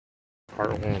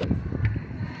Part 1.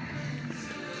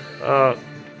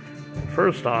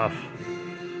 First off,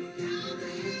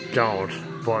 don't,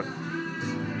 but,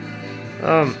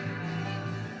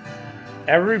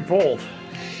 every bolt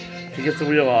to get the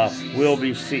wheel off will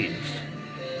be seized.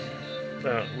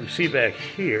 We see back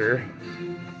here.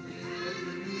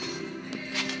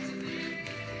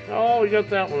 Oh, we got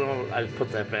that one. I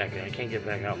put that back in. I can't get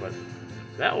back out, but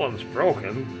that one's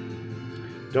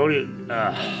broken. Don't even,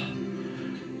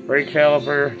 brake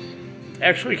caliper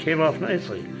actually came off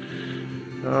nicely.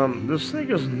 This thing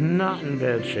is not in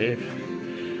bad shape.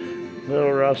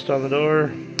 Little rust on the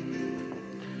door.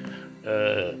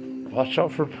 Watch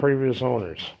out for previous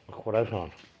owners. Look what I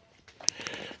found.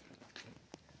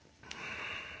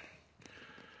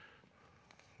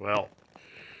 Well,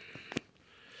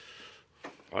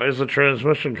 why is the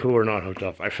transmission cooler not hooked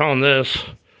up? I found this.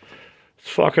 It's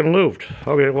fucking looped.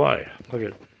 Okay, why? Look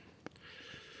at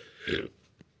it.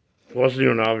 It wasn't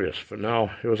even obvious, but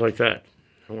now it was like that.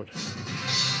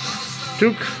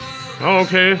 Duke. Oh,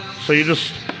 okay. So you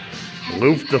just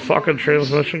looped the fucking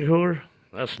transmission cooler?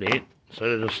 That's neat. Instead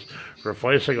of just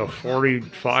replacing a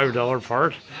 $45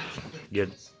 part, you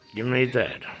made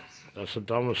that. That's the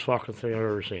dumbest fucking thing I've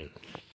ever seen.